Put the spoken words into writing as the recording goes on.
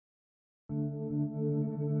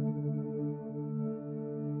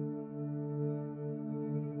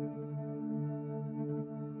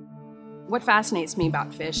What fascinates me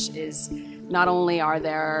about fish is not only are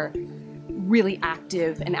there really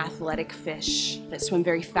active and athletic fish that swim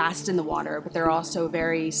very fast in the water, but there are also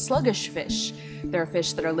very sluggish fish. There are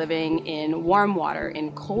fish that are living in warm water,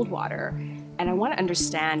 in cold water, and I want to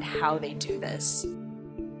understand how they do this.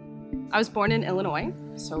 I was born in Illinois,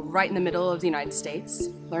 so right in the middle of the United States.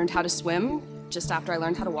 Learned how to swim just after I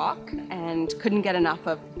learned how to walk, and couldn't get enough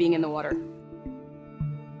of being in the water.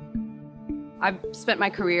 I've spent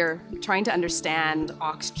my career trying to understand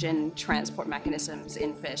oxygen transport mechanisms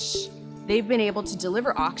in fish. They've been able to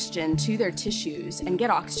deliver oxygen to their tissues and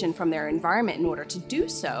get oxygen from their environment in order to do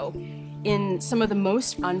so in some of the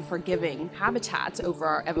most unforgiving habitats over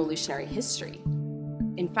our evolutionary history.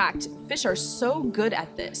 In fact, fish are so good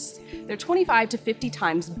at this. They're 25 to 50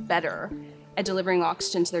 times better at delivering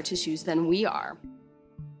oxygen to their tissues than we are.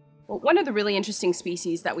 Well, one of the really interesting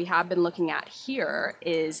species that we have been looking at here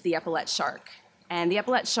is the epaulet shark. And the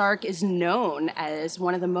epaulet shark is known as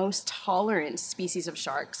one of the most tolerant species of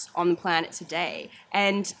sharks on the planet today.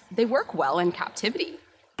 And they work well in captivity.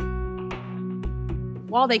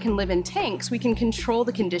 While they can live in tanks, we can control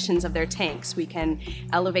the conditions of their tanks. We can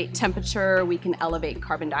elevate temperature, we can elevate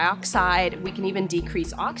carbon dioxide, we can even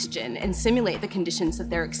decrease oxygen and simulate the conditions that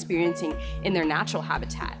they're experiencing in their natural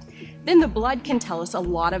habitat. Then the blood can tell us a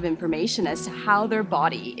lot of information as to how their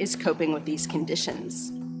body is coping with these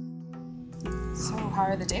conditions. So how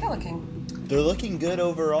are the data looking? They're looking good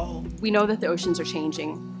overall. We know that the oceans are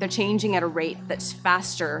changing. They're changing at a rate that's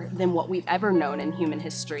faster than what we've ever known in human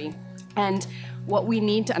history. And what we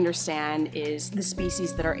need to understand is the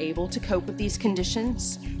species that are able to cope with these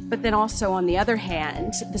conditions, but then also, on the other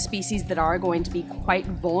hand, the species that are going to be quite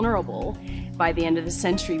vulnerable by the end of the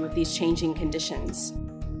century with these changing conditions.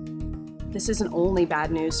 This isn't only bad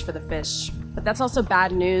news for the fish, but that's also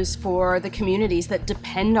bad news for the communities that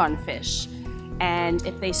depend on fish. And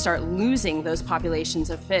if they start losing those populations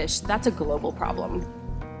of fish, that's a global problem.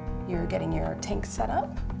 You're getting your tank set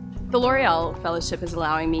up? The L'Oreal Fellowship is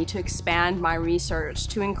allowing me to expand my research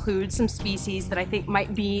to include some species that I think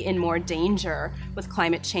might be in more danger with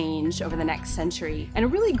climate change over the next century. And a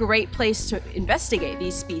really great place to investigate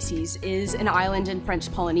these species is an island in French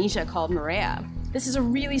Polynesia called Moorea. This is a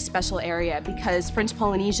really special area because French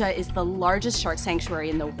Polynesia is the largest shark sanctuary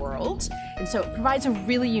in the world, and so it provides a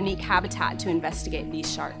really unique habitat to investigate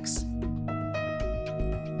these sharks.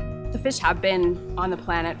 The fish have been on the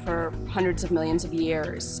planet for hundreds of millions of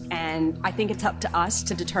years, and I think it's up to us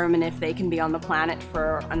to determine if they can be on the planet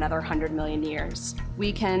for another 100 million years.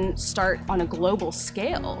 We can start on a global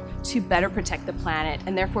scale to better protect the planet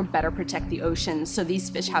and therefore better protect the oceans so these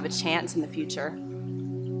fish have a chance in the future.